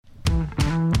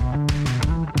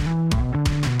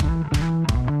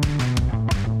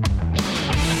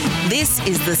This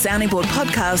is the Sounding Board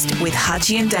podcast with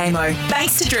Hutchie and Damo.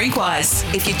 Thanks to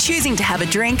Drinkwise. If you're choosing to have a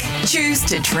drink, choose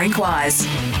to drink wise.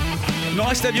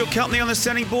 Nice to have your company on the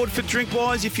sounding board for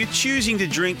Drinkwise. If you're choosing to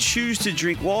drink, choose to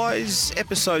drink wise.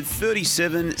 Episode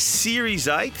 37, Series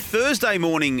 8, Thursday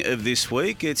morning of this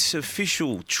week. It's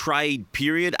official trade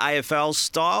period, AFL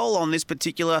style, on this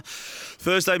particular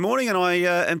Thursday morning. And I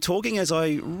am talking, as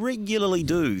I regularly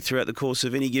do throughout the course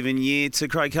of any given year, to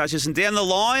Craig Hutchison. Down the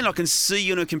line, I can see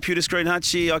you on a computer screen,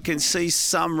 Hutchie. I can see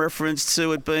some reference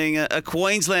to it being a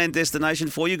Queensland destination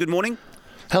for you. Good morning.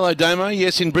 Hello, Damo.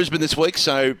 Yes, in Brisbane this week.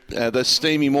 So the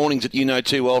steamy mornings that you know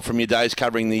too well from your days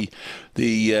covering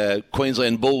the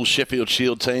Queensland Bulls Sheffield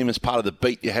Shield team as part of the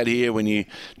beat you had here when you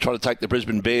tried to take the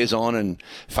Brisbane Bears on and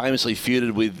famously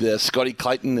feuded with Scotty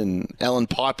Clayton and Alan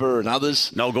Piper and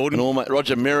others. Noel Gordon. And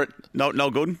Roger Merritt. Noel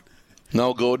Gordon.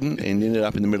 Noel Gordon, and ended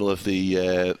up in the middle of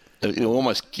the... You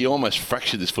almost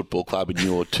fractured this football club in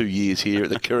your 2 years here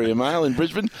at the Courier Mail in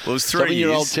Brisbane. Well, it was 3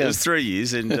 years. It was 3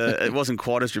 years, and it wasn't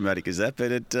quite as dramatic as that.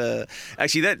 But it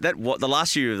actually the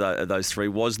last year of those three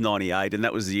was '98, and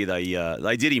that was the year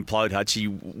they did implode, Hutchie,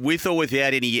 with or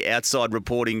without any outside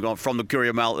reporting from the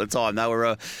Courier Mail at the time. They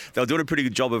were doing a pretty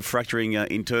good job of fracturing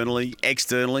internally,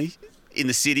 externally, in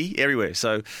the city, everywhere.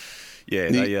 So, yeah,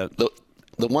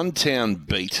 the one town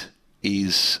beat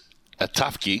is a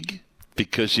tough gig,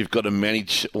 because you've got to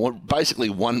manage basically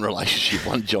one relationship,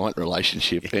 one giant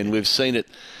relationship. And we've seen it.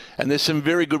 And there's some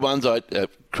very good ones.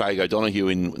 Craig O'Donoghue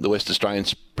in the West Australian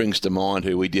springs to mind,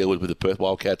 who we deal with the Perth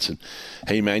Wildcats. And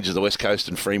he manages the West Coast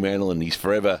and Fremantle, and he's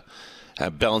forever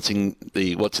balancing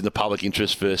what's in the public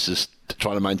interest versus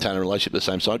trying to maintain a relationship at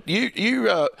the same side. You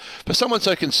for someone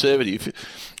so conservative,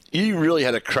 you really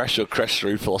had a crash or crash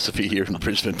through philosophy here in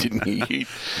Brisbane, didn't you?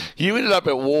 You ended up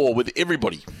at war with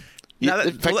everybody. You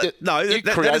created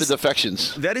the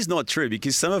factions. That is not true,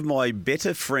 because some of my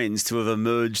better friends to have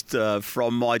emerged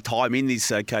from my time in this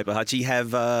Caper Hutchie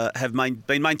have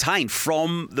been maintained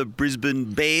from the Brisbane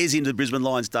Bears into the Brisbane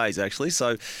Lions days, actually.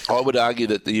 So I would argue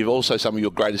that you've also some of your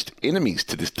greatest enemies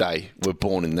to this day were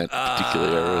born in that particular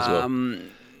era as well.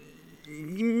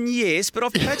 Yes, but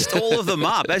I've patched all of them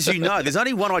up, as you know. There's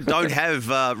only one I don't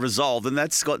have resolved, and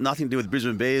that's got nothing to do with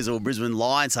Brisbane Bears or Brisbane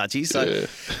Lions, Hutchie. So,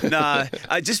 no,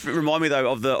 just remind me though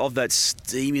of that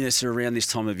steaminess around this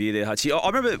time of year there, Hutchie. I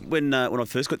remember when I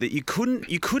first got there, you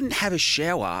couldn't have a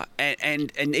shower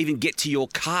and even get to your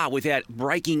car without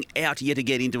breaking out yet to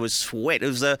get into a sweat. It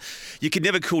was you could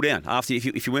never cool down after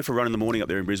if you went for a run in the morning up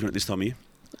there in Brisbane at this time of year.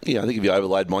 Yeah, I think if you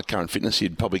overlaid my current fitness,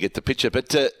 you'd probably get the picture. But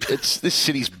this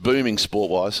city's booming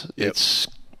sport-wise. Yep.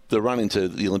 The run into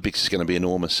the Olympics is going to be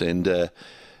enormous, and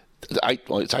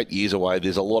it's 8 years away.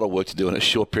 There's a lot of work to do in a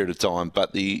short period of time.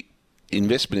 But the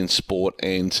investment in sport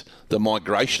and the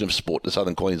migration of sport to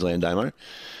southern Queensland, Damo,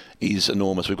 is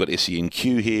enormous. We've got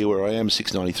SENQ here where I am,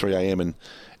 6:93 a.m, and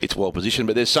it's well positioned.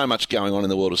 But there's so much going on in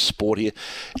the world of sport here.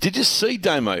 Did you see,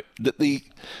 Damo,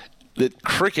 that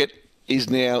cricket is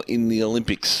now in the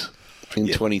Olympics in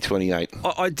 2028.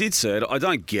 I did say it. I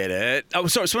don't get it. Oh,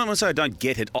 sorry, when I say I don't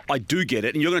get it, I do get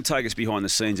it. And you're going to take us behind the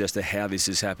scenes as to how this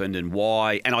has happened and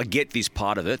why. And I get this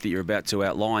part of it that you're about to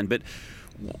outline. But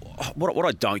what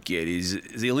I don't get is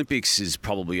the Olympics is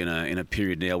probably in a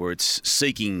period now where it's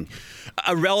seeking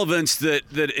a relevance that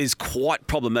is quite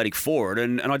problematic for it.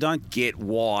 And I don't get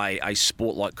why a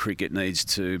sport like cricket needs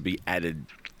to be added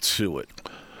to it.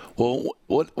 Well,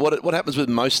 what happens with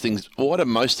most things? Why do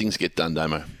most things get done,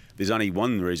 Damo? There's only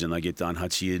one reason they get done,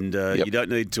 Hutchie, and you don't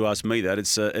need to ask me that.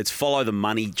 It's follow the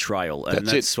money trail, and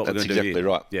that's what we're going to do here. That's exactly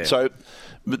right. Yeah. So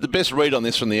the best read on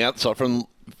this from the outside, from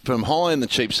high in the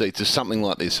cheap seats, is something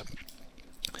like this.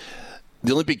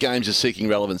 The Olympic Games are seeking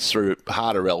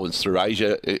harder relevance through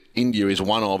Asia. India is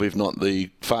one of, if not the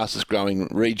fastest growing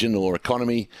region or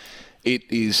economy. It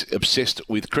is obsessed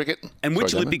with cricket. And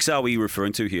which Olympics are we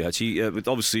referring to here, Hutchie?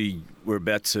 Obviously, we're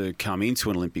about to come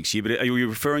into an Olympics year, but are you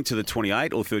referring to the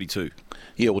 28 or 32?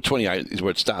 Yeah, well, 28 is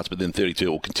where it starts, but then 32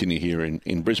 will continue here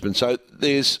in Brisbane. So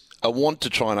there's a want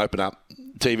to try and open up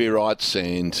TV rights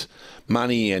and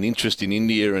money and interest in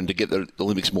India and to get the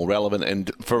Olympics more relevant.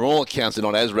 And from all accounts, they're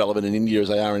not as relevant in India as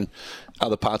they are in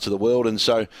other parts of the world. And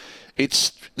so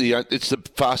it's the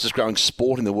fastest growing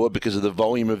sport in the world because of the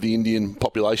volume of the Indian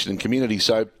population and community.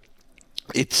 So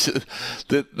it's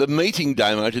the meeting,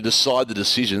 Damo, to decide the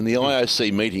decision, the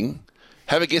IOC meeting.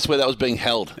 Have a guess where that was being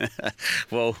held.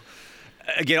 Well,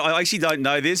 Again, I actually don't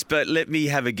know this, but let me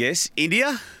have a guess.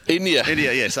 India,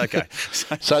 yes, okay.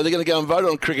 So they're going to go and vote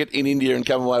on cricket in India and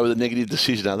come away with a negative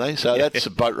decision, are they? So that's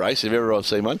a boat race, if ever I've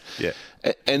seen one. Yeah.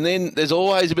 And then there's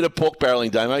always a bit of pork barrelling,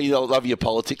 Damo. You love your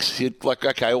politics. You're like,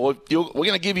 okay, well, we're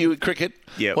going to give you cricket.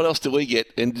 Yep. What else do we get?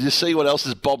 And did you see what else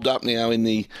has bobbed up now in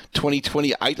the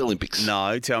 2028 Olympics?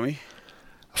 No, tell me.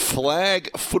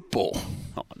 Flag football.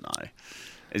 Oh, no.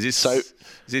 Is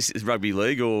this rugby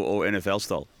league or NFL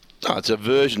style? No, it's a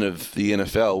version of the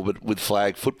NFL, but with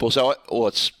flag football. So,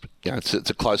 it's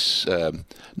a close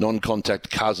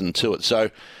non-contact cousin to it. So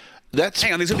that's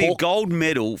hang on. There's going to be a gold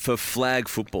medal for flag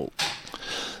football.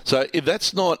 So if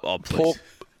that's not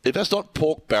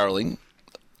pork barrelling,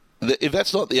 if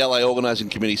that's not the LA organising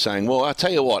committee saying, well, I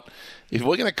tell you what, if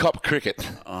we're going to cop cricket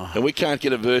and we can't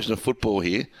get a version of football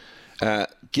here, and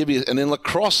then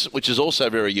lacrosse, which is also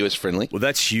very US friendly. Well,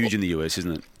 that's huge in the US,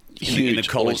 isn't it? Huge in the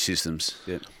college systems.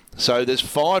 Yeah. So there's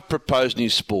 5 proposed new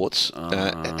sports.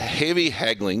 Heavy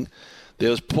haggling.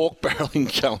 There was pork barrelling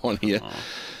go on here.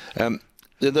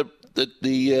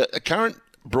 The current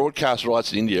broadcast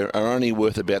rights in India are only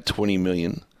worth about 20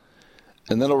 million,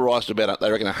 and that'll rise to about, they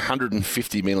reckon,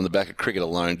 150 million on the back of cricket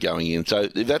alone going in. So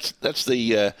that's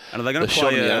the. And are they going to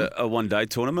play a one-day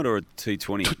tournament or a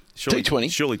T20? T20.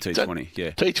 Surely T20.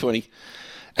 Yeah. T20,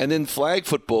 and then flag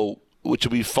football, which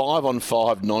will be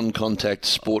 5-on-5 non-contact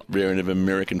sport variant of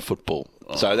American football.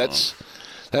 So that's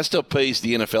the appease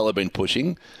the NFL have been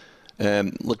pushing.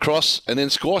 Lacrosse, and then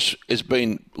squash has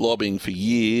been lobbying for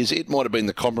years. It might have been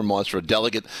the compromise for a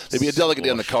delegate. There'd be a delegate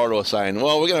down the corridor saying,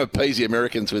 well, we're going to appease the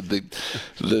Americans with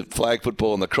the flag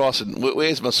football and lacrosse, and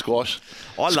where's my squash?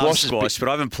 I love squash, but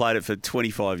I haven't played it for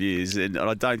 25 years, and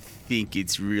I don't think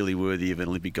it's really worthy of an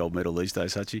Olympic gold medal these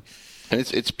days, Hutchie. And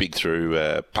it's big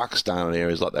through Pakistan and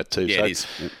areas like that too. Yeah, so, it is.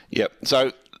 Yep.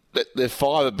 So the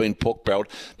 5 have been pork barreled.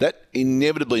 That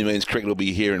inevitably means cricket will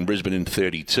be here in Brisbane in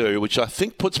 32, which I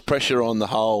think puts pressure on the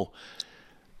whole.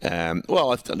 I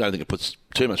don't think it puts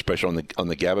too much pressure on the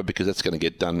Gabba, because that's going to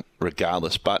get done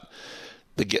regardless. But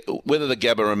whether the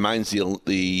Gabba remains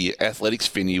the athletics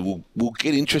venue will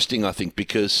get interesting, I think,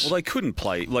 because they couldn't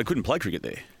play cricket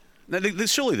there. Now,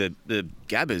 surely the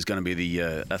Gabba is going to be the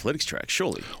athletics track.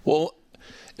 Surely. Well,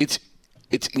 it's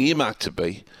earmarked to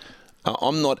be.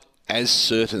 I'm not as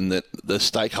certain that the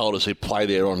stakeholders who play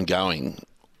there ongoing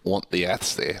want the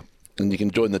aths there, and you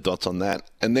can join the dots on that.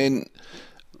 And then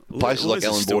places like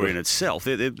Ellen story in itself.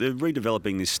 They're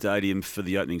redeveloping this stadium for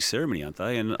the opening ceremony, aren't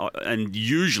they? And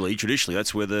usually, traditionally,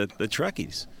 that's where the track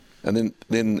is. And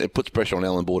then it puts pressure on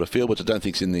Allan Border Field, which I don't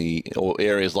think is or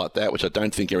areas like that, which I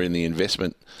don't think are in the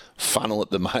investment funnel at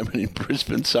the moment in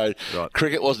Brisbane. So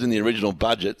cricket wasn't in the original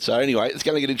budget. So anyway, it's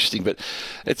going to get interesting. But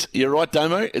you're right,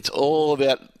 Damo. It's all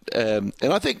about, and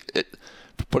I think,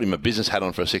 putting my business hat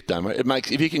on for a sec, Damo,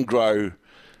 if you can grow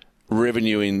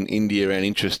revenue in India and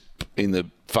interest in the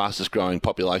fastest growing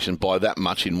population by that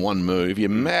much in one move, you're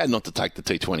mad not to take the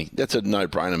T20. That's a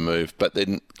no-brainer move. But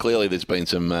then clearly there's been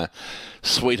some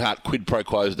sweetheart quid pro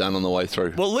quos done on the way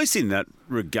through. Well, at least in that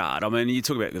regard, I mean, you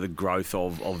talk about the growth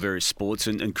of various sports,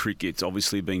 and cricket's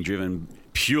obviously being driven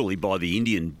purely by the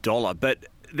Indian dollar, but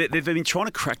they've been trying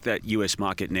to crack that US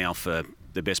market now for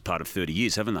the best part of 30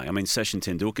 years, haven't they? I mean, Sachin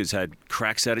Tendulkar's had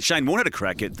cracks at it. Shane Warne had a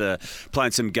crack at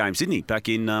playing some games, didn't he, back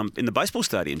in the baseball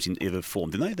stadiums in ever form,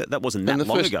 didn't they? That wasn't that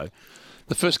long ago.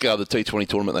 The first go of the T20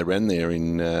 tournament they ran there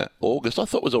in August, I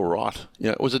thought was all right.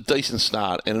 It was a decent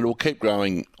start, and it'll keep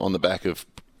growing on the back of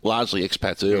largely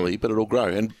expats early, but it'll grow.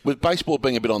 And with baseball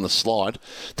being a bit on the slide,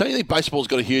 don't you think baseball's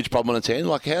got a huge problem on its hand?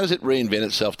 Like, how does it reinvent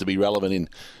itself to be relevant in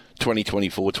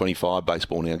 2024, 25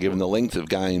 baseball now, given the length of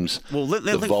games? Well,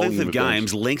 length of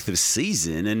games, length of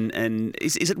season, and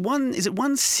is it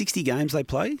 160 games they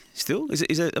play still? Is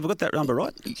it have I got that number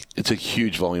right? It's a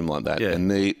huge volume like that, and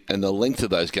the length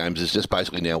of those games is just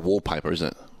basically now wallpaper, isn't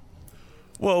it?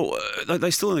 Well,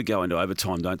 they still go into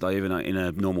overtime, don't they, even in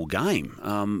a normal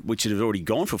game, which had already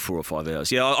gone for 4 or 5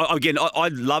 hours. Yeah, I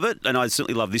love it, and I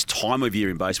certainly love this time of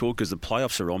year in baseball because the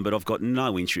playoffs are on, but I've got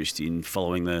no interest in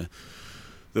following the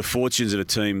fortunes of a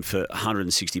team for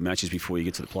 160 matches before you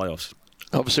get to the playoffs.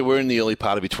 Obviously, we're in the early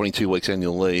part of your 22 weeks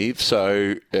annual leave,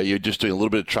 so you're just doing a little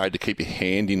bit of trade to keep your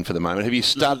hand in for the moment. Have you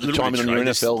started to chime in on your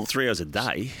NFL? 3 hours a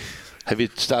day. Have you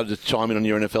started to chime in on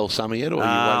your NFL summer yet, or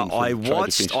are you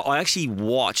waiting for I actually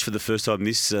watched for the first time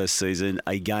this season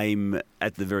a game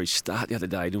at the very start the other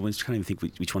day. I can't even think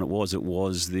which one it was. It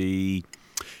was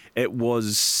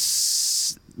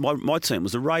my team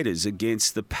was the Raiders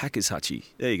against the Packers, Hutchie.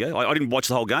 There you go. I didn't watch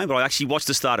the whole game, but I actually watched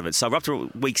the start of it. So we're up to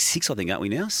week 6, I think, aren't we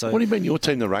now? So what do you mean your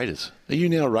team, the Raiders? Are you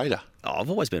now a Raider? Oh, I've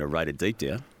always been a Raider deep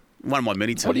down. One of my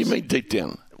many teams. What do you mean deep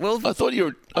down? Well, I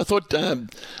thought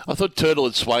Turtle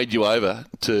had swayed you over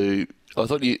to. I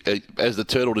thought you, as the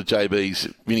Turtle to JB's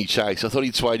Vinny Chase, I thought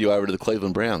he'd swayed you over to the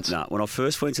Cleveland Browns. No, when I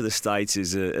first went to the States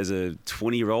as a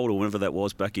 20-year-old or whenever that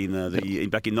was back in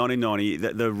back in 1990,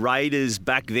 the Raiders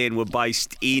back then were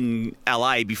based in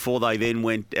LA before they then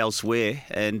went elsewhere,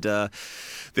 and now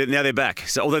they're back.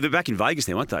 So although they're back in Vegas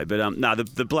now, aren't they? But no,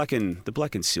 the black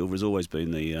and silver has always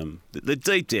been the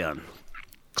deep down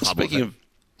club.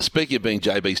 Speaking of being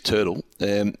JB's Turtle,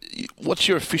 what's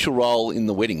your official role in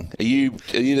the wedding? Are you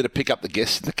there to pick up the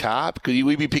guests in the car? Because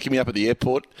will you be picking me up at the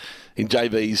airport in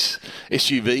JB's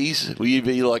SUVs? Will you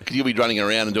be you'll be running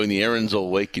around and doing the errands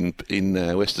all week in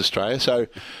West Australia? So,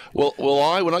 will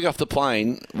I, when I go off the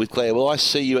plane with Claire, will I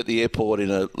see you at the airport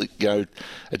in a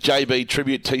JB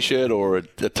tribute T-shirt or a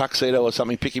tuxedo or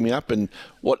something, picking me up? And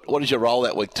what is your role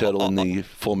that week, Turtle, in the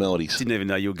formalities? Didn't even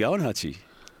know you were going, Hutchie.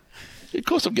 Of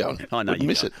course I'm going. I know you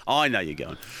miss it. I know you're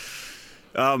going.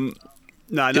 No.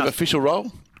 Do you have official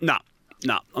role? No.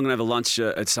 I'm going to have a lunch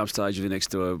at some stage of the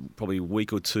next probably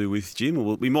week or two with Jim.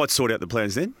 Or we might sort out the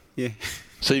plans then. Yeah.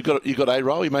 So you've got a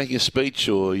role. You're making a speech,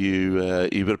 or you've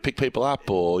got to pick people up,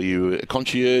 or you a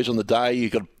concierge on the day.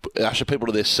 You've got to usher people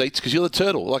to their seats because you're the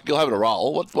Turtle. You'll have a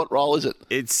role. What role is it?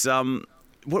 It's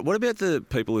What about the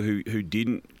people who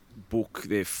didn't book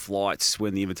their flights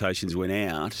when the invitations went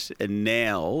out, and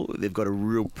now they've got a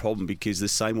real problem because the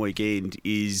same weekend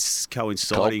is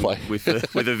coinciding with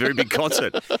a very big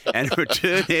concert, and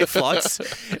return air flights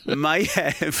may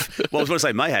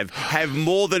have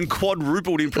more than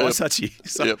quadrupled in price.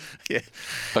 So, yeah,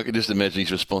 I can just imagine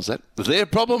his response to that. Was there a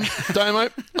problem, Damo?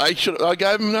 I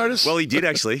gave him notice. Well, he did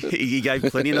actually. He gave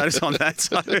plenty of notice on that.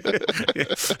 So, yeah.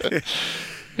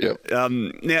 Yep.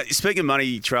 Now, speaking of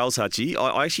money trails, Hutchie,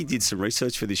 I actually did some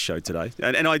research for this show today,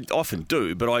 and I often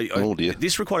do, but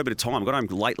this required a bit of time. I got home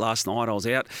late last night, I was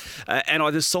out, and I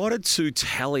decided to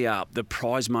tally up the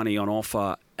prize money on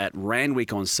offer at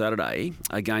Randwick on Saturday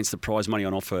against the prize money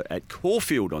on offer at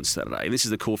Caulfield on Saturday. And this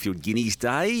is the Caulfield Guineas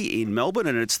Day in Melbourne,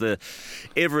 and it's the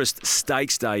Everest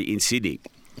Stakes Day in Sydney.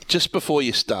 Just before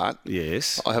you start,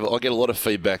 yes, I get a lot of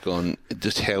feedback on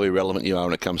just how irrelevant you are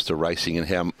when it comes to racing and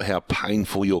how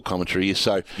painful your commentary is.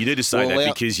 So you need to say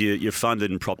that because you're funded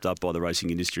and propped up by the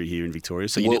racing industry here in Victoria.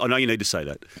 So I know you need to say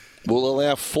that. We'll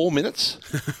allow 4 minutes,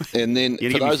 and then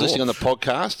for those listening on the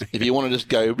podcast, if you want to just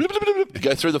go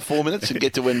through the 4 minutes and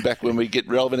get to when we get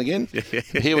relevant again,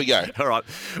 here we go. All right.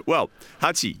 Well,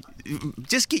 Hutchie,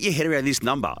 just get your head around this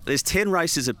number. There's 10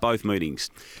 races at both meetings.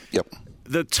 Yep.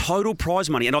 The total prize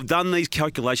money, and I've done these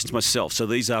calculations myself, so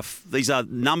these are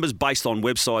numbers based on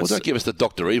websites. Well, don't give us the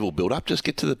Dr. Evil build-up. Just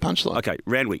get to the punchline. Okay,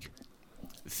 Randwick,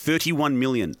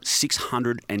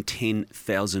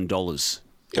 $31,610,000.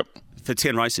 Yep. For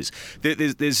 10 races.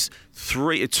 There's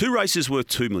two races worth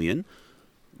 $2 million,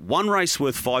 one race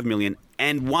worth $5 million,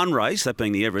 and one race, that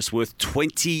being the Everest, worth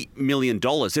 $20 million.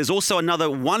 There's also another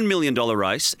 $1 million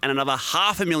race and another two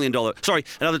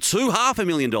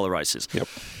 $500,000 races. Yep.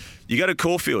 You go to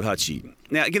Caulfield, Hutchie.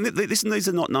 Now, again, these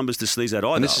are not numbers to sneeze at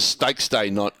either. And this is Stakes Day,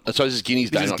 this is Guineas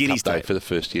Day, not Cup Day for the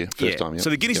first time. Yeah. So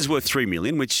the Guineas is worth $3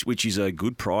 million, which is a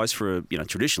good prize for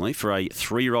traditionally for a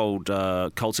 3-year-old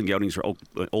Colts and Geldings, all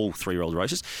 3-year-old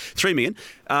races. $3 million.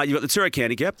 You've got the Turo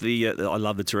Handicap. I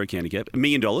love the Turo Handicap. $1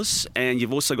 million, and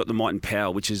you've also got the Might and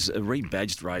Power, which is a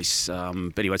rebadged race.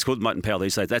 But anyway, it's called Might and Power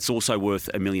these days. That's also worth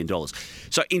 $1 million.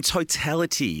 So in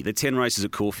totality, the 10 races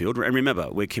at Caulfield, and remember,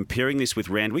 we're comparing this with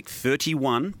Randwick,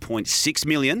 $31.6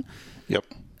 million. Yep.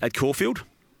 At Caulfield.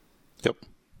 Yep.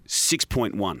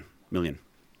 6.1 million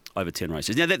over 10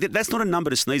 races. Now, that's not a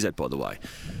number to sneeze at, by the way.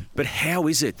 But how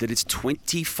is it that it's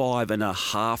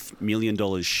 $25.5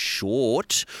 million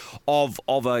short of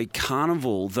a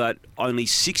carnival that only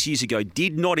 6 years ago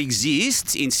did not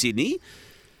exist in Sydney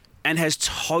and has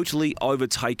totally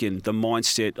overtaken the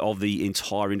mindset of the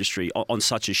entire industry on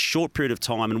such a short period of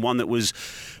time, and one that was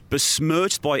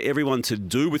besmirched by everyone to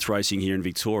do with racing here in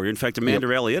Victoria. In fact,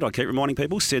 Amanda Elliott, I keep reminding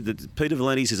people, said that Peter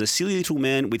V'landys is a silly little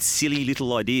man with silly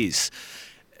little ideas.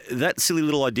 That silly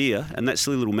little idea and that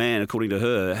silly little man, according to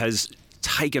her, has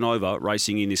taken over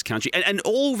racing in this country. And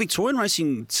all Victorian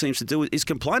racing seems to do is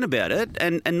complain about it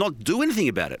and not do anything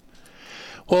about it.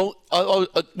 Well, I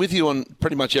with you on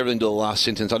pretty much everything to the last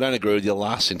sentence. I don't agree with your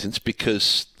last sentence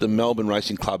because the Melbourne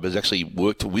Racing Club has actually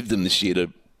worked with them this year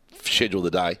to schedule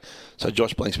the day. So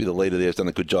Josh Blanksby, the leader there, has done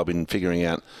a good job in figuring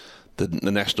out the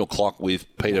national clock with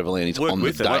Peter V'landys on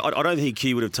the day. I don't think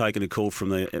he would have taken a call from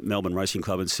the Melbourne Racing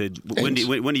Club and said, when do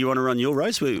you want to run your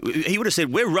race? He would have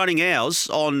said, we're running ours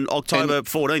on October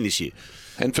 14 this year.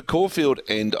 And for Caulfield,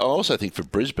 and I also think for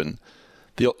Brisbane,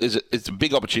 it's a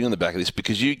big opportunity on the back of this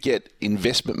because you get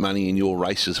investment money in your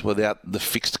races without the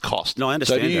fixed cost. No, I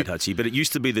understand that, Hutchie, but it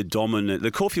used to be the dominant.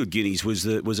 The Caulfield Guineas was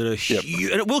a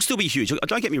huge, and it will still be huge.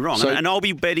 Don't get me wrong, and I'll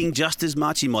be betting just as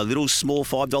much in my little small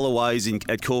 $5 ways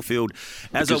at Caulfield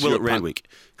as I will at Randwick.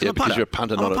 Yeah, because you're a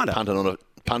punter,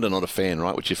 not a fan,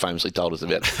 right? Which you famously told us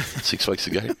about 6 weeks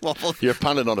ago. You're a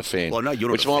punter, not a fan. Well, no, you're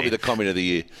not which might be the comment of the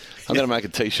year. I'm going to make a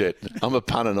T-shirt. I'm a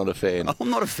punter, not a fan. I'm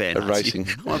not a fan of racing.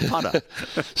 I'm a punter.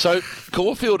 So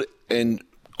Caulfield and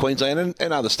Queensland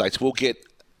and other states will get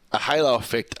a halo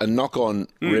effect, a knock-on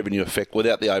revenue effect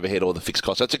without the overhead or the fixed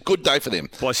cost. So it's a good day for them.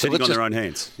 By sitting on their own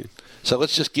hands. Yeah. So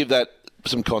let's just give that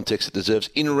some context it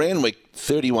deserves. In Randwick,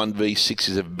 31v6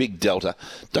 is a big delta.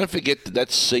 Don't forget that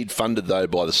that's seed funded, though,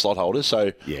 by the slot holders.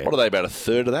 So what are they, about a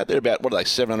third of that? They're about, what are they,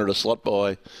 700 a slot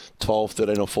by 12,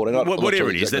 13 or 14? Whatever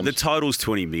it is, the total's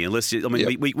 20 million.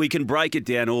 We can break it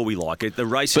down all we like. The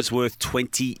race is worth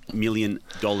 $20 million.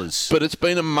 But it's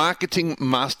been a marketing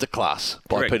masterclass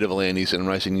by Peter V'landys and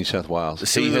Racing New South Wales. The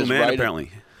silly man, apparently.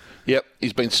 Yep,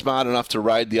 he's been smart enough to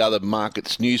raid the other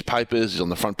markets' newspapers. He's on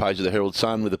the front page of the Herald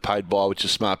Sun with a paid buy, which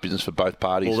is smart business for both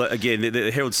parties. Well, again,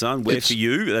 the Herald Sun, where for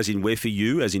you, as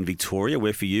in Victoria,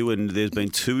 where for you, and there's been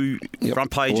two front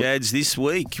page ads this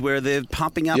week where they're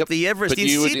pumping up the Everest in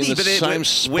Sydney. In the same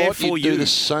spot, you do the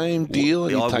same deal.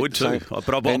 I would too.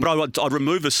 But I'd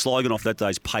remove a slogan off that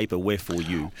day's paper, where for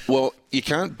you. Well, you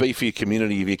can't be for your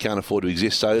community if you can't afford to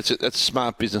exist. So that's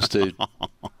smart business to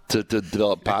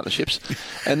develop partnerships.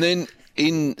 And then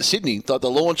in Sydney, the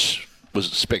launch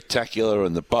was spectacular,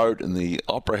 and the boat and the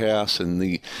opera house and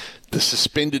the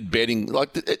suspended betting.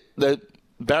 Like the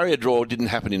barrier draw didn't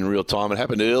happen in real time. It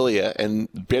happened earlier, and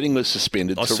betting was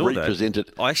suspended to represent it.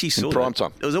 I actually saw in prime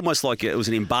time. It was almost like it was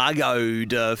an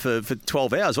embargoed for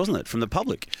 12 hours, wasn't it, from the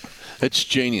public? It's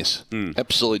genius,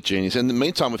 absolute genius. And in the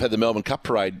meantime, we've had the Melbourne Cup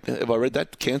parade. Have I read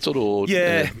that cancelled or?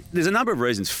 Yeah, there's a number of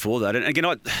reasons for that. And again,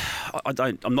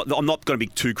 I'm not going to be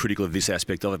too critical of this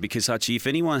aspect of it because, Hutchie, if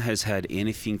anyone has had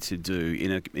anything to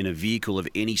do in a vehicle of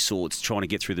any sorts trying to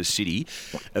get through the city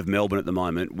of Melbourne at the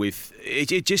moment,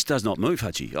 it just does not move,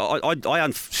 Hutchie.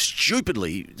 I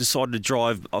stupidly decided to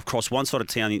drive across one side of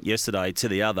town yesterday to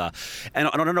the other, and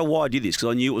I don't know why I did this because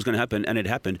I knew it was going to happen, and it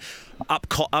happened. Up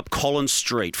Collins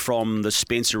Street from the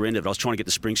Spencer end of it. I was trying to get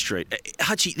to Spring Street.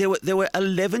 Hutchie, there were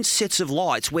 11 sets of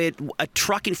lights where a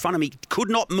truck in front of me could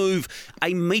not move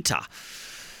a metre.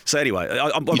 So anyway,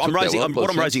 the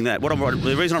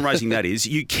reason I'm raising that is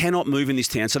you cannot move in this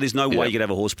town, so there's no way you could have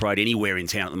a horse parade anywhere in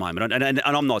town at the moment. And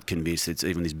I'm not convinced it's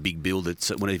even this big build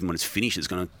that even when it's finished, it's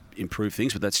going to improve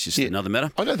things, but that's just another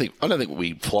matter. I don't think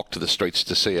we flock to the streets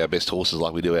to see our best horses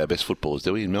like we do our best footballers,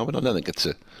 do we, in Melbourne? I think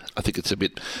it's a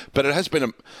bit, but it has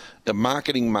been a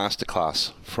marketing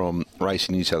masterclass from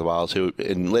Racing New South Wales,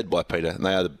 and led by Peter, and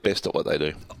they are the best at what they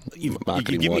do. You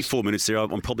give me 4 minutes there,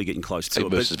 I'm probably getting close to it.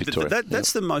 Versus Victoria.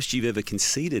 That's the most you've ever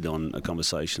conceded on a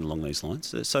conversation along these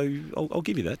lines. So I'll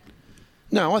give you that.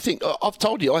 No, I've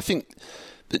told you, I think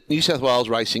that New South Wales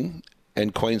Racing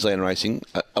and Queensland Racing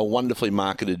are wonderfully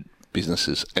marketed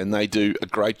businesses, and they do a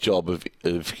great job of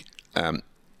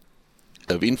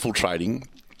infiltrating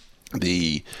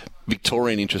the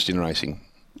Victorian interest in racing.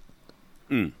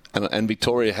 And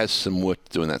Victoria has some work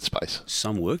to do in that space.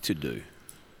 Some work to do.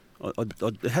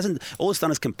 It hasn't. All it's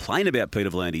done is complain about Peter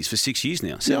V'landys for 6 years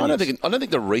now. No, I don't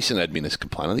think the recent admin has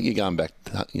complained. I think you're going back.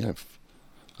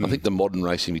 I think the modern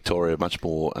Racing Victoria are much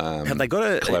more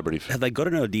collaborative. Have they got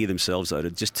an idea themselves though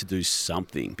to do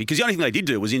something? Because the only thing they did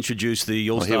do was introduce the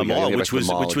All-Star Mile, which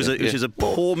is a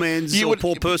poor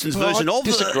person's version of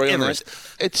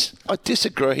Everest. I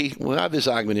disagree. We have this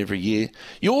argument every year.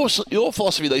 Your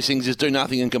philosophy of these things is do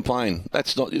nothing and complain.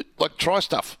 That's not like try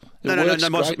stuff. No,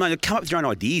 come up with your own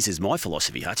ideas is my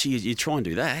philosophy, Hutchie. You try and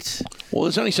do that. Well,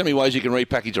 there's only so many ways you can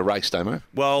repackage a race, Damo.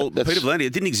 Well, Peter V'landys,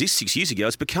 it didn't exist 6 years ago.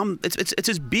 It's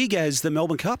as big as the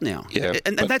Melbourne Cup now. Yeah,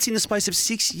 and that's in the space of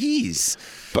 6 years.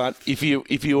 But if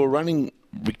you were running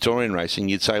Victorian racing,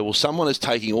 you'd say, well, someone is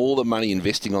taking all the money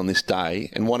investing on this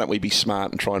day, and why don't we be smart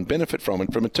and try and benefit from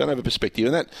it from a turnover perspective?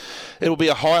 And that it'll be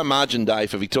a higher margin day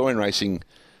for Victorian racing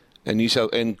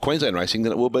and Queensland racing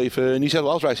than it will be for New South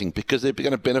Wales racing, because they're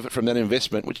going to benefit from that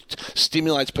investment, which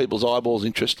stimulates people's eyeballs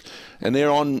interest, and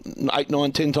they're on 8,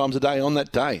 9, 10 times a day on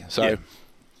that day. So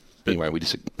anyway, we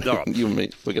just All right. you and me,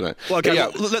 we're going to. Well, okay,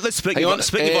 let's speak. Hang on,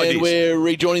 speaking of and ideas. we're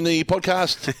rejoining the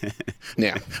podcast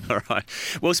now. All right.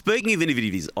 Well, speaking of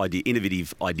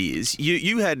innovative ideas,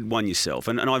 you had one yourself,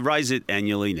 and I raise it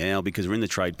annually now because we're in the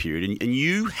trade period, and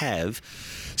you have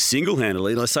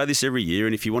single-handedly, and I say this every year,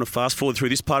 and if you want to fast forward through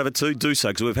this part of it too, do so,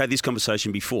 because we've had this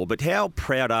conversation before, but how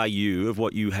proud are you of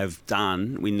what you have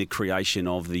done in the creation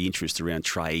of the interest around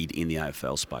trade in the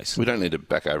AFL space? We don't need to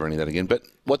back over any of that again, but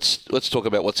let's talk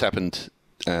about what's happened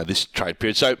this trade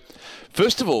period. So,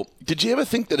 first of all, did you ever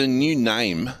think that a new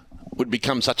name would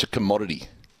become such a commodity?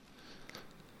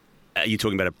 Are you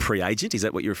talking about a pre-agent? Is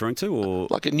that what you're referring to? Or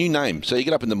Like a new name. So you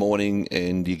get up in the morning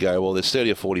and you go, well, there's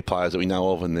 30 or 40 players that we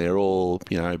know of and they're all,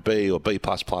 B or B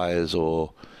plus players, and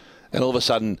all of a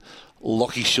sudden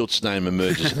Lockie Schultz's name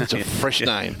emerges. It's a fresh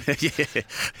name.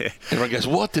 Everyone goes,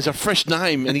 what? There's a fresh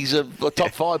name, and he's a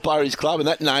top 5 player of his club, and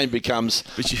that name becomes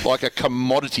like a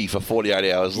commodity for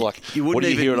 48 hours. Like, what are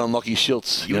you hearing on Lockie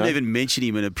Schultz? You wouldn't even mention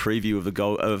him in a preview of a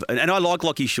goal. And I like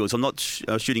Lockie Schultz. I'm not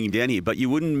shooting him down here, but you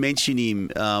wouldn't mention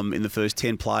him in the first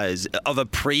 10 players of a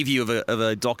preview of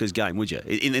a Dockers game, would you?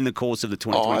 In the course of the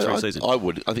 2023 season? I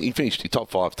would. I think he finished top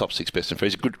 5, top 6 best and fair.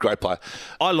 He's a great player.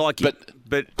 I like him.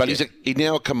 But yeah. he's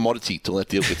now a commodity till that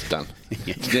deal gets done.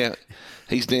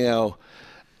 He's now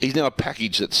a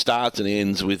package that starts and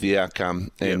ends with the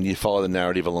outcome, and you follow the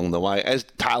narrative along the way. As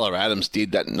Taylor Adams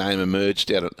did, that name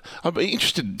emerged out of. I'd be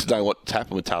interested to know what's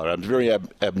happened with Taylor Adams. Very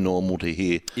abnormal to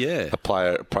hear a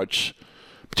player approach,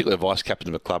 particularly a vice captain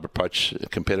of a club, approach a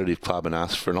competitive club and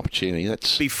ask for an opportunity.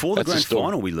 Before the grand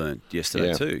final, we learned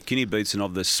yesterday too. Kenny Beatson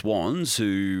of the Swans,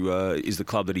 who is the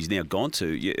club that he's now gone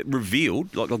to,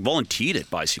 revealed, volunteered it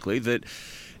basically, that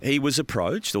he was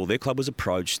approached, or their club was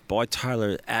approached by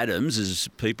Taylor Adams'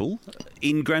 people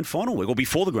in grand final week, or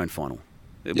before the grand final,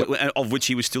 of which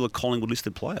he was still a Collingwood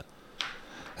listed player.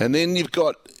 And then you've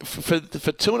got, for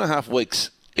 2.5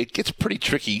 weeks, it gets pretty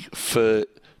tricky for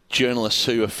journalists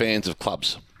who are fans of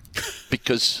clubs,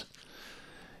 because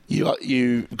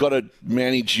you've got to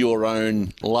manage your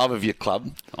own love of your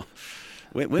club.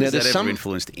 When has that ever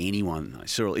influenced anyone,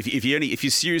 Cyril? If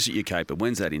you're serious at your caper,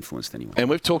 when's that influenced anyone? And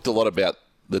we've talked a lot about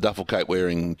the duffel coat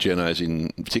wearing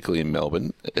journos, particularly in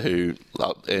Melbourne,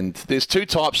 and there's 2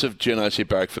 types of journos who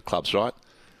barrack for clubs, right?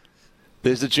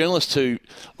 There's the journalist who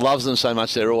loves them so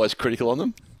much they're always critical on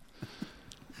them.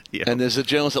 Yeah. And there's a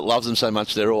journalist that loves them so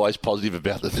much they're always positive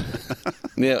about them.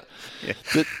 Now,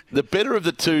 the better of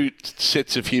the 2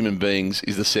 sets of human beings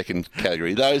is the second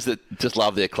category. Those that just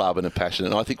love their club and are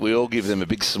passionate. And I think we all give them a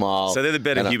big smile. So they're the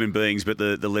better human beings, but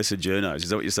the lesser journos. Is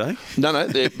that what you're saying? No,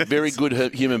 they're very good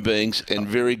human beings and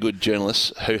very good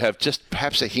journalists who have just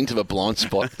perhaps a hint of a blind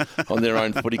spot on their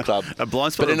own footy club. A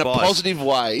blind spot, but in a positive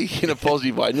way.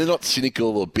 And they're not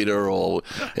cynical or bitter or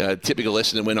typical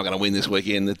Essendon, we're not going to win this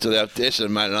weekend.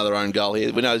 Essendon made another own goal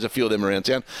here. We know there's a few of them around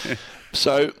town.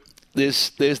 So there's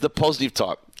the positive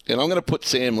type. And I'm going to put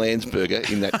Sam Landsberger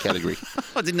in that category.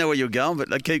 I didn't know where you were going,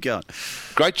 but keep going.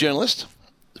 Great journalist.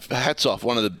 Hats off.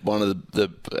 One of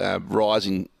the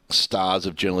rising stars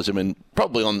of journalism, and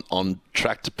probably on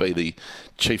track to be the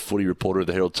chief footy reporter of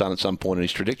the Herald Sun at some point in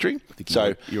his trajectory. I think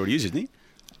he already is, isn't he?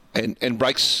 And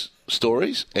breaks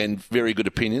stories and very good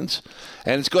opinions.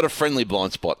 And it's got a friendly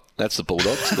blind spot. That's the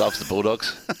Bulldogs. He loves the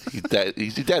Bulldogs.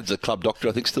 His dad's a club doctor,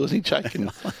 I think, still, isn't he, Jake?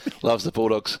 And loves the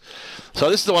Bulldogs. So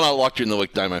this is the one I liked during the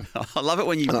week, Damo. I love it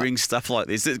when you bring stuff like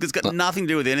this. It's got nothing to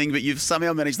do with anything, but you've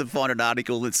somehow managed to find an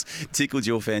article that's tickled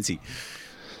your fancy.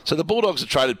 So the Bulldogs have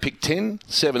traded pick 10,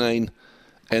 17,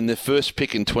 and their first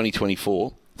pick in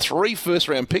 2024. 3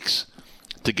 first-round picks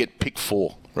to get pick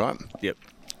 4, right? Yep.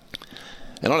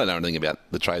 And I don't know anything about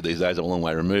the trade these days. I'm a long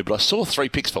way removed. But I saw 3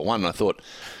 picks for 1, and I thought,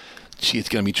 gee, it's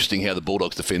going to be interesting how the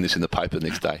Bulldogs defend this in the paper the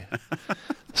next day.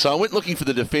 So I went looking for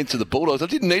the defence of the Bulldogs. I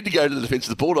didn't need to go to the defence of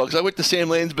the Bulldogs. I went to Sam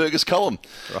Landsberger's column.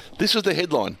 Right. This was the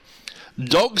headline.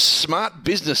 Dogs smart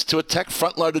business to attack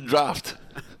front-loaded draft.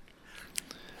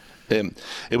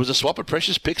 It was a swap of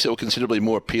precious picks that were considerably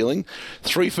more appealing.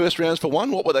 3 first rounds for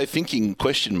 1. What were they thinking? ?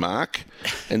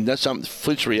 And that's some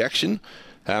Flint's reaction.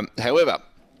 However,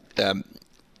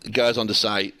 it goes on to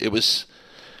say it was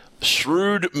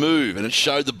shrewd move, and it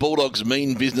showed the Bulldogs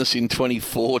mean business in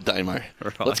 24, Damo.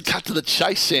 Right. Let's cut to the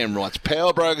chase, Sam writes.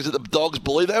 Power brokers at the Dogs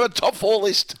believe they have a top 4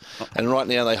 list, and right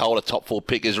now they hold a top 4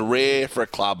 pick. It's rare for a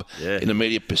club in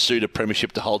immediate pursuit of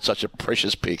premiership to hold such a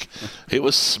precious pick. It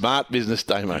was smart business,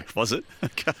 Damo. Was it?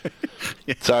 Okay.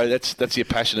 Yeah. So that's your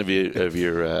passion of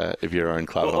your own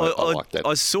club. Well, I like that.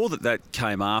 I saw that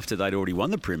came after they'd already won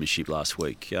the premiership last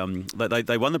week.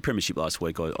 They won the premiership last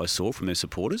week. I saw from their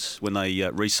supporters when they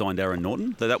re-signed signed Aaron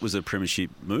Norton. That was a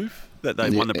premiership move, that they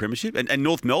won the premiership. And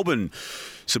North Melbourne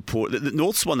support. The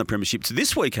North's won the premiership to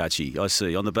this week, Hutchie, I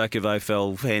see, on the back of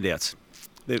AFL handouts.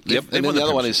 And then the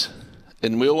other one is,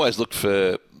 and we always look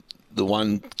for the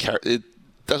one character. It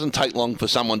doesn't take long for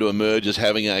someone to emerge as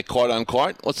having a quote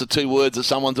unquote. What's the two words that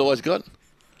someone's always got?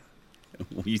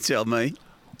 Well, you tell me.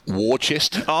 War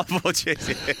chest. Oh, war chest.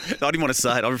 Yeah. I didn't want to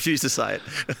say it. I refused to say it.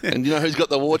 And you know who's got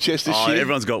the war chest this year?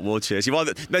 Everyone's got war chest.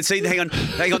 But see, hang on.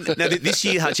 Now, this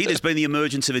year, Hutchie, there's been the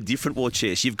emergence of a different war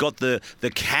chest. You've got the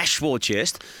cash war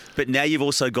chest, but now you've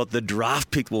also got the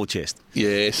draft pick war chest.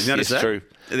 Yes, that? True.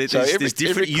 There's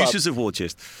different uses of war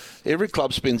chest. Every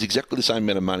club spends exactly the same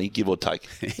amount of money, give or take,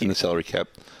 in the salary cap.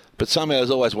 But somehow there's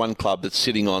always one club that's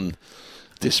sitting on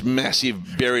this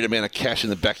massive buried amount of cash in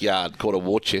the backyard called a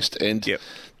war chest. And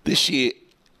this year,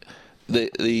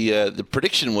 the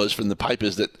prediction was from the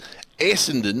papers that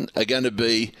Essendon are going to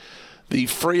be the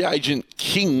free agent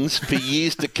kings for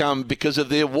years to come because of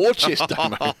their war chest,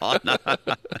 Damo.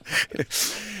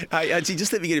 Hey, Angie,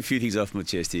 just let me get a few things off my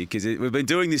chest here, because we've been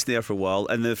doing this now for a while,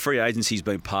 and the free agency's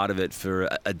been part of it for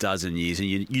a dozen years, and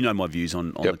you know my views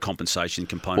on the compensation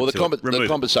component. Well, the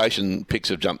compensation picks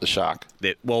have jumped the shark.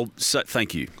 So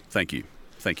thank you.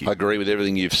 I agree with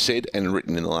everything you've said and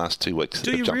written in the last 2 weeks.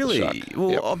 Do you really?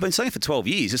 Well, I've been saying it for 12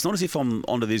 years. It's not as if I'm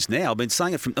onto this now. I've been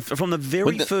saying it from the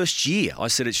very first year. I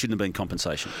said it shouldn't have been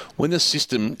compensation. When the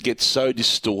system gets so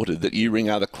distorted that you ring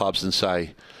other clubs and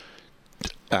say,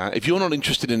 if you're not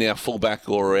interested in our fullback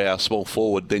or our small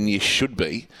forward, then you should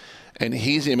be. And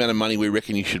here's the amount of money we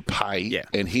reckon you should pay.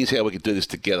 And here's how we could do this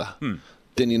together.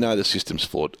 Then you know the system's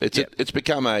flawed. It's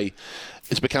become a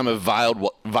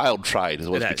veiled trade, is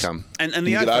what it's become. And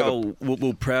the AFL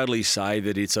will proudly say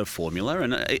that it's a formula.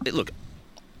 And look,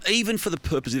 even for the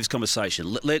purpose of this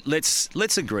conversation,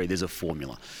 let's agree there's a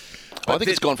formula. I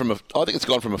think it's gone from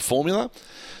a formula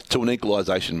to an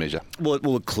equalisation measure.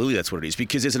 Well, clearly that's what it is,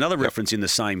 because there's another reference in the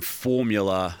same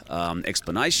formula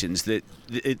explanations and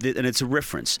it's a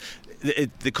reference.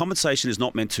 The compensation is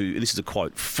not meant to, this is a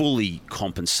quote, fully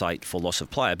compensate for loss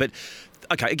of player. But,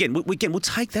 okay, again, we'll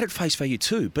take that at face value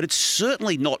too, but it's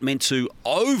certainly not meant to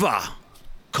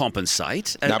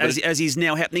overcompensate, as is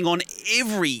now happening on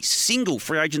every single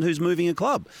free agent who's moving a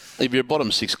club. If you're a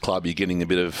bottom six club, you're getting a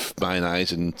bit of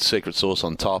mayonnaise and secret sauce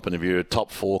on top, and if you're a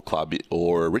top four club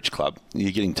or a rich club,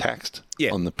 you're getting taxed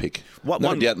on the pick. No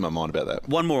doubt in my mind about that.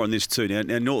 One more on this too.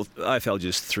 Now North AFL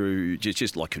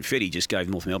just like confetti, just gave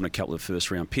North Melbourne a couple of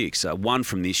first round picks. One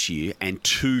from this year and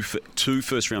two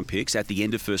first round picks at the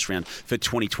end of first round for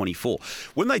 2024.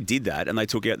 When they did that and they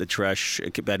took out the trash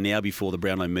about an hour before the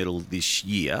Brownlow medal this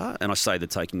year, and I say they're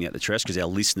taking out the trash because our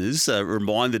listeners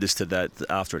reminded us to that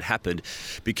after it happened,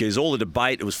 because all the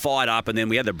debate, it was fired up, and then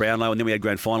we had the Brownlow and then we had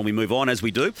grand final. We move on as we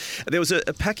do. There was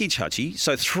a package, Hutchie.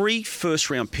 So 3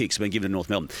 first round picks have been given to North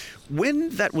Melbourne.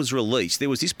 When that was released, there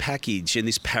was this package and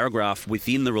this paragraph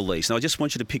within the release. And I just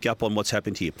want you to pick up on what's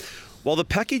happened here. While the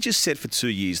package is set for 2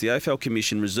 years, the AFL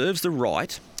Commission reserves the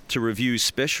right to review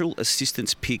special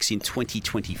assistance picks in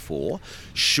 2024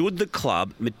 should the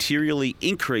club materially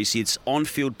increase its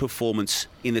on-field performance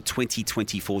in the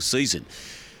 2024 season.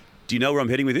 Do you know where I'm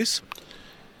heading with this?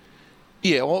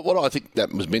 Yeah, what I think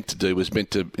that was meant to do was meant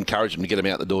to encourage them to get them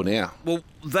out the door now. Well,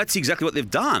 that's exactly what they've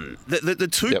done. The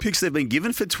 2 picks they've been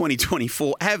given for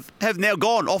 2024 have now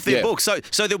gone off their books. So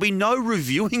there'll be no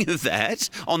reviewing of that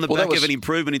on the back of an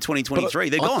improvement in 2023.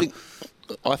 They're gone.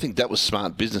 I think that was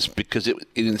smart business because it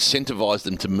incentivised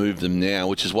them to move them now,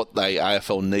 which is what the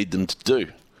AFL need them to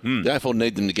do. The AFL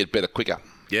need them to get better quicker.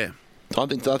 Yeah. I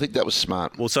think that was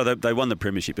smart. Well, so they won the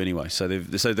premiership anyway. So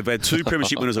they've had 2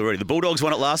 premiership winners already. The Bulldogs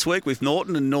won it last week with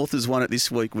Norton, and North has won it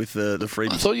this week with the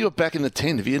Freebies. I thought you were back in the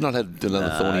tent. Have you not had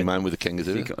another thorny moment with the Kangas?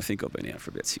 I think I've been out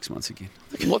for about 6 months again.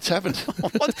 What's happened?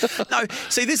 No,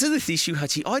 see, this is the issue,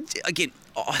 Hutchie. I'm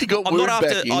not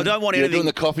after. I don't want anything. You're doing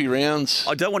the coffee rounds.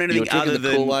 I don't want anything other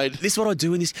than Kool-Aid. This is what I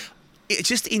do in this.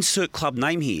 Just insert club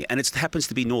name here, and it happens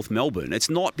to be North Melbourne. It's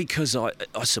not because I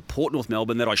support North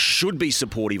Melbourne that I should be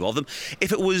supportive of them.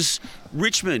 If it was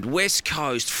Richmond, West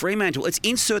Coast, Fremantle, it's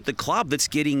insert the club that's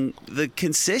getting the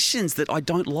concessions that I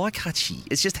don't like, Hutchie.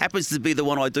 It just happens to be the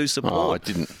one I do support. Oh,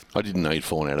 I didn't know you'd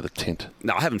fallen out of the tent.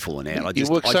 No, I haven't fallen out. You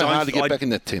worked so hard to get back in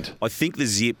that tent. I think the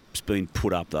zip's been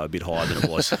put up, though, a bit higher than it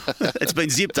was. It's been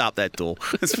zipped up, that door.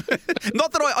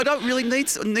 Not that I don't really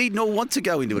need nor want to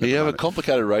go into it. You have a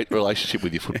complicated relationship relationship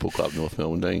with your football club, North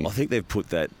Melbourne, don't you? I think they've put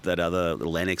that other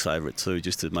little annex over it too,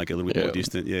 just to make it a little bit more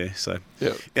distant. Yeah. So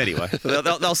anyway,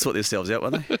 they'll sort themselves out,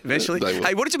 won't they? Eventually.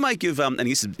 Hey, what did you make of? And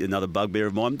this is another bugbear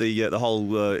of mine. The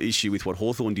whole issue with what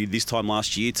Hawthorn did this time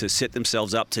last year to set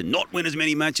themselves up to not win as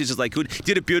many matches as they could.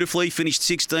 Did it beautifully. Finished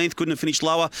 16th. Couldn't have finished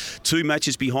lower. 2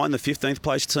 matches behind the 15th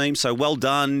place team. So well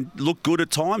done. Looked good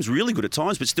at times. Really good at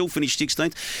times, but still finished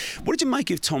 16th. What did you make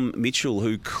of Tom Mitchell,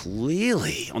 who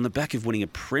clearly, on the back of winning a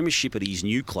premiership at his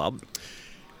new club,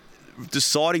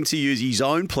 deciding to use his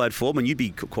own platform, and you'd be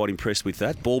quite impressed with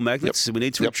that. Ball Magnets, we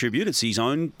need to attribute. It's his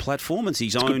own platform. It's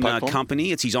his own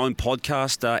company. It's his own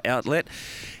podcast outlet.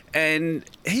 And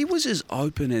he was as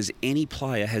open as any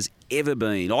player has ever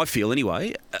been, I feel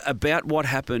anyway, about what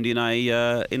happened in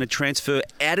a transfer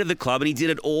out of the club. And he did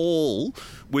it all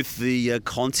with the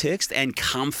context and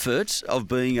comfort of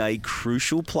being a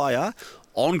crucial player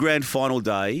on grand final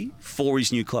day for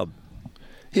his new club.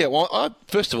 Yeah, well,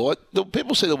 first of all,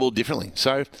 people see the world differently.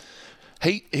 So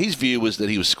his view was that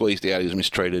he was squeezed out, he was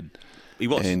mistreated. He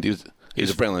was. And he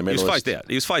was a Brownlow medalist.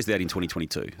 He was phased out in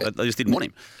 2022. They just didn't want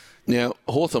him. Now,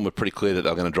 Hawthorn were pretty clear that they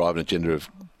were going to drive an agenda of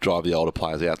drive the older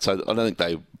players out. So I don't think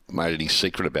they made any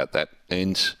secret about that.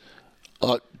 And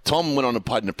Tom went on and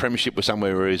played in a premiership with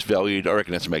somewhere where he's valued. I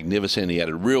reckon that's magnificent. He had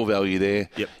a real value there.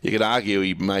 Yep. You could argue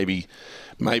he maybe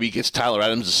gets Taylor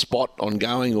Adams a spot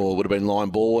ongoing, or would have been line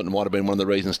ball, and it might have been one of the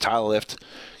reasons Taylor left.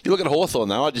 You look at Hawthorn,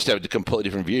 though, I just have a completely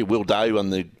different view. Will Day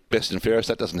won the best and fairest.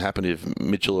 That doesn't happen if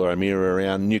Mitchell or O'Meara are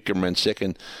around. Newcombe ran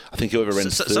second. I think whoever ran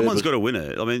third. Someone's got to win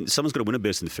it. I mean, someone's got to win a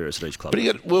best and fairest at each club.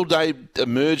 But Will Day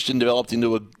emerged and developed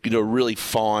into a really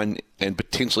fine and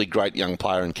potentially great young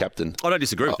player and captain. I don't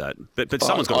disagree with that, but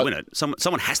someone's got to win it.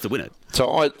 Someone has to win it. So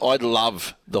I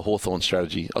love the Hawthorn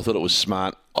strategy. I thought it was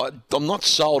smart. I'm not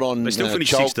sold on... They still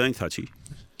finished 16th, Hutchie.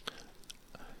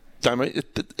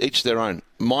 Each their own.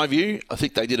 My view, I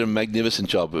think they did a magnificent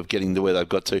job of getting to where they've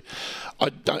got to. I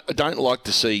don't like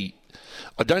to see...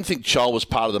 I don't think Chol was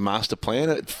part of the master plan.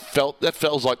 That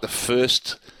felt like the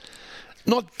first...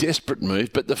 Not desperate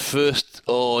move, but the first,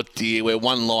 oh dear, we're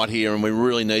one light here and we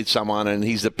really need someone and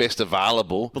he's the best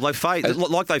available. Well,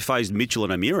 they phased Mitchell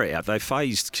and O'Meara out. They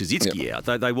phased Kazitsky out.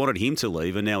 They wanted him to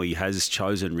leave, and now he has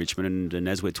chosen Richmond. And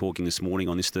as we're talking this morning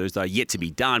on this Thursday, yet to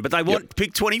be done. But they want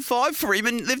pick 25 for him,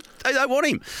 and they don't want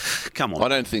him. Come on. I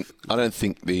don't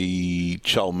think the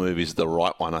Chol move is the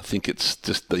right one. I think it's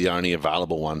just the only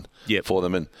available one for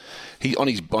them. And he on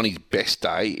his best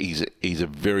day, he's a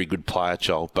very good player,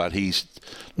 Chol, but he's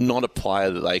not a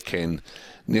player that they can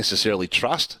necessarily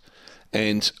trust.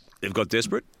 And they've got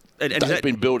desperate. They've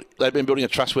been building a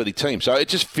trustworthy team. So it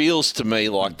just feels to me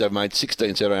like they've made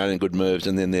 16, 17 good moves,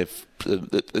 and then this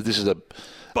is a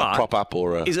prop up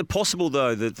or a... Is it possible,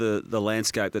 though, that the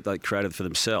landscape that they created for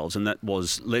themselves, and that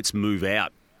was let's move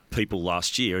out people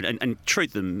last year and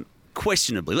treat them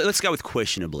questionably. Let's go with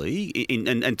questionably.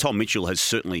 And Tom Mitchell has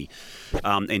certainly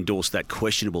endorsed that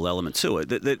questionable element to it,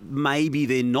 that maybe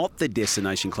they're not the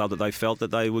destination club that they felt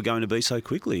that they were going to be so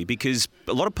quickly, because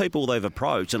a lot of people they've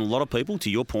approached and a lot of people, to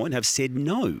your point, have said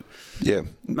no. Yeah.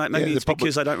 Maybe it's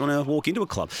because they don't want to walk into a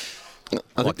club.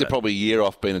 I think they're probably a year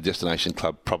off being a destination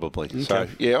club, probably. Okay. So,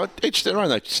 yeah, each their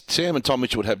own. Sam and Tom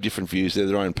Mitchell would have different views. They're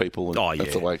their own people, and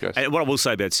that's the way it goes. And what I will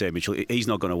say about Sam Mitchell, he's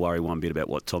not going to worry one bit about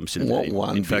what Tom said.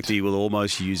 In fact, he will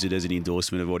almost use it as an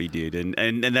endorsement of what he did.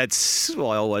 And that's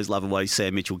why I always love the way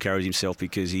Sam Mitchell carries himself,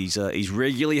 because he's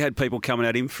regularly had people coming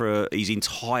at him for his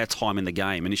entire time in the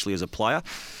game, initially as a player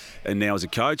and now as a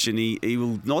coach, and he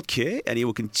will not care, and he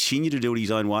will continue to do it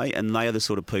his own way, and they are the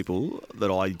sort of people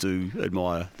that I do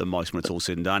admire the most when it's all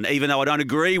said and done, even though I don't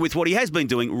agree with what he has been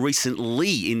doing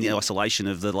recently in the isolation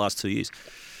of the last 2 years.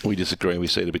 We disagree. We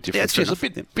see it a bit different. Yeah,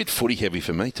 it's a bit footy heavy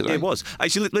for me today. Yeah, it was.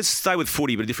 Actually, let's stay with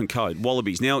footy, but a different code.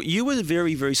 Wallabies. Now, you were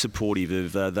very, very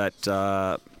supportive of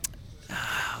that...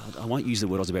 I won't use the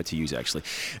word I was about to use, actually.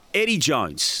 Eddie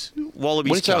Jones,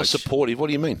 Wallabies coach. When you say supportive, what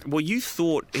do you mean? Well, you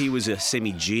thought he was a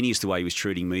semi-genius the way he was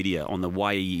treating media on the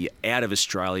way out of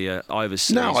Australia,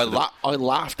 overseas. No, I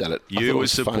laughed at it. You were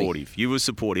supportive. Funny. You were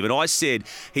supportive. And I said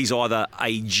he's either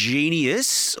a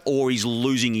genius or he's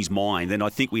losing his mind. And I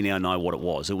think we now know what it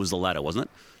was. It was the latter, wasn't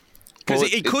it? Because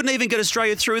he couldn't even get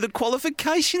Australia through the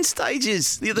qualification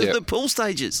stages, the pool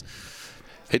stages.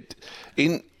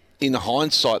 In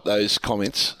hindsight, those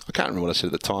comments, I can't remember what I said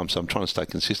at the time, so I'm trying to stay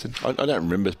consistent. I don't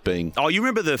remember being... Oh, you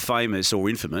remember the famous or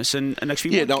infamous, and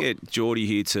actually we'll get Geordie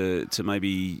here to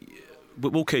maybe...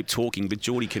 We'll keep talking, but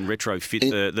Geordie can retrofit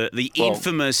the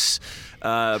infamous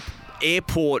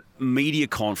airport media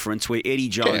conference where Eddie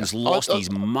Jones lost his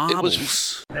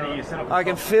marbles. I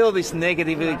can feel this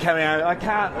negativity coming out.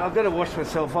 I've got to wash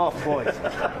myself off, boys.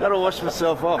 I've got to wash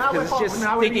myself off because it's just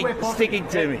sticking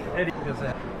to me.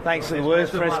 Thanks for the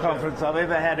worst press conference I've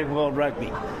ever had in World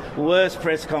Rugby. Worst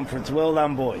press conference. Well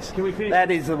done, boys. That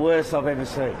is the worst I've ever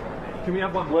seen. Can we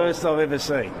have one? Worst I've ever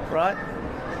seen. Right?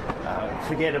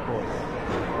 Forget it, boys.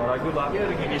 All right, good luck. You got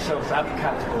to give yourselves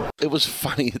uppercuts, boys. It was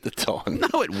funny at the time.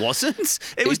 No, it wasn't.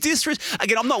 It was disrespectful.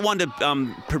 Again, I'm not one to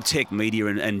protect media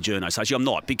and journalists. Actually, I'm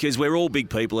not, because we're all big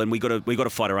people and we got to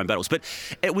fight our own battles. But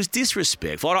it was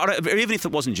disrespectful. Even if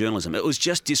it wasn't journalism, it was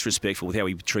just disrespectful with how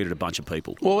he treated a bunch of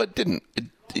people. Well, it didn't.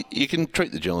 You can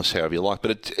treat the journalists however you like,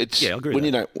 but it's I agree when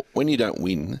with you don't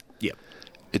win. Yeah,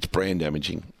 it's brand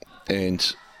damaging.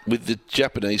 And with the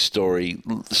Japanese story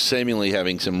seemingly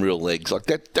having some real legs, like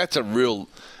that's a real.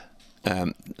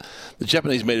 The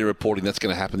Japanese media reporting that's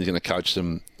going to happen. He's going to coach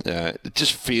them. It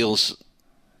just feels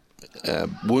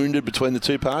wounded between the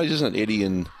two parties, isn't it, Eddie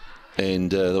and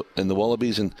the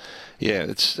Wallabies? And yeah,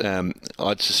 it's.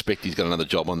 I'd suspect he's got another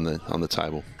job on the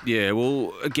table. Yeah,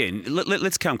 well, again,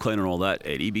 let's come clean on all that,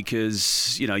 Eddie,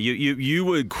 because you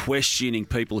were questioning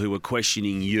people who were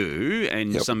questioning you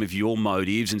and some of your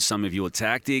motives and some of your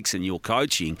tactics and your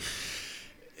coaching.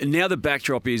 And now the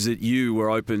backdrop is that you were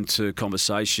open to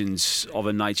conversations of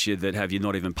a nature that have you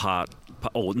not even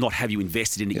or not have you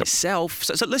invested in it yourself.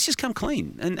 So let's just come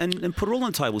clean and put it all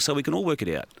on the table so we can all work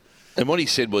it out. And what he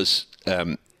said was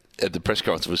at the press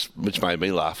conference, which made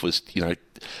me laugh, was to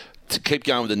keep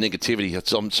going with the negativity.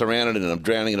 So I'm surrounded and I'm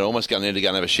drowning and I almost going in to go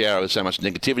and have a shower with so much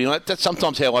negativity. That's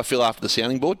sometimes how I feel after the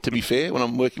sounding board, to be fair, when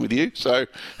I'm working with you. So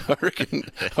I reckon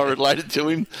I related to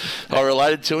him.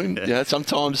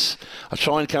 Sometimes I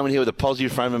try and come in here with a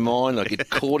positive frame of mind. I get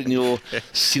caught in your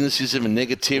cynicism and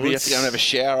negativity. I have to go and have a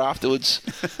shower afterwards.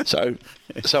 So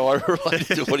I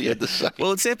related to what he had to say.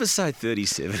 Well, it's episode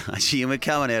 37, actually, and we're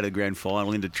coming out of grand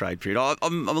final into trade period.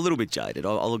 I'm a little bit jaded.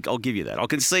 I'll give you that. I'll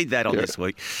concede that on this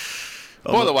week.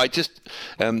 By the way, just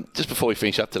before we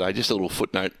finish up today, just a little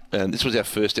footnote. This was our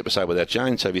first episode without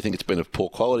Jane, so if you think it's been of poor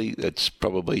quality, it's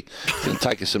probably going to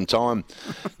take us some time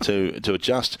to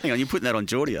adjust. Hang on, you're putting that on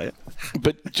Geordie, are you?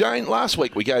 But Jane, last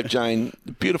week we gave Jane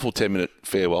a beautiful 10-minute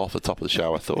farewell off the top of the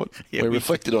show, I thought. We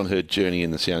reflected on her journey in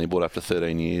the sounding board after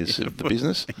 13 years of the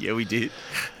business. Yeah, we did.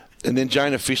 And then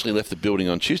Jane officially left the building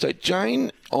on Tuesday.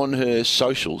 Jane, on her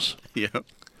socials... Yeah.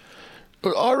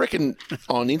 But I reckon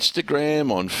on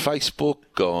Instagram, on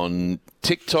Facebook, on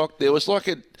TikTok, there was like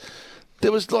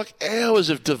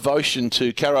hours of devotion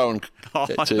to Caro and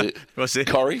to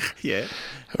Corrie. Yeah.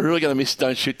 I'm really going to miss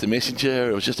Don't Shoot the Messenger.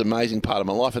 It was just an amazing part of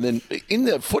my life. And then in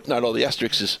the footnote or the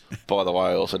asterisk is, by the way,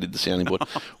 I also did the sounding board.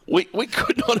 We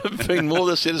could not have been more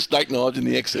than a set of steak knives in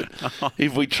the exit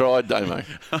if we tried, Damo.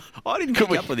 I didn't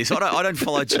pick up with this. I don't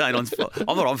follow Jane on.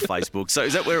 I'm not on Facebook. So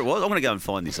is that where it was? I'm going to go and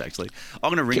find this, actually.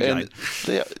 I'm going to ring Jane.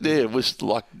 There was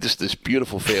like just this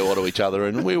beautiful farewell to each other.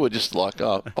 And we were just like,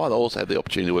 I also had the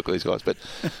opportunity to work with these guys. But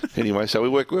anyway, so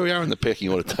we are in the pecking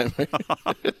order, Damo.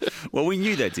 Well, we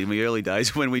knew that, didn't we, early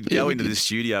days when we'd go into the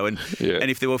studio and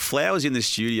if there were flowers in the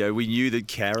studio, we knew that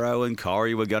Caro and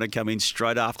Corrie were going to come in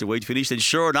straight after we'd finished. And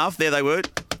sure enough, there they were,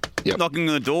 knocking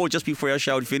on the door just before our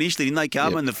show had finished. Didn't they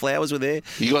come and the flowers were there?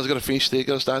 You guys got to finish there,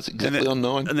 got to start exactly on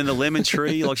 9. And then the lemon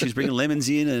tree, like she was bringing lemons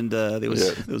in, and there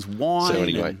was wine. So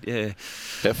anyway,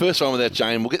 our first one without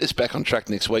Jane. We'll get this back on track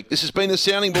next week. This has been the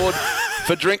sounding board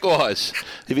for Drinkwise.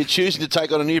 If you're choosing to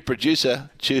take on a new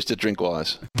producer, choose to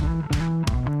Drinkwise.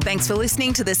 Thanks for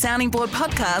listening to the Sounding Board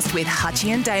podcast with Hutchie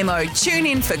and Damo. Tune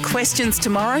in for questions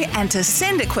tomorrow, and to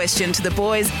send a question to the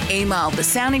boys, email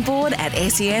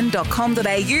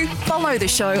thesoundingboard@sen.com.au, follow the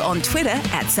show on Twitter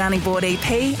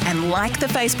 @soundingboardep, and like the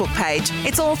Facebook page.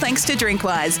 It's all thanks to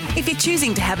Drinkwise. If you're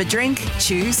choosing to have a drink,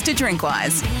 choose to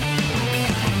Drinkwise.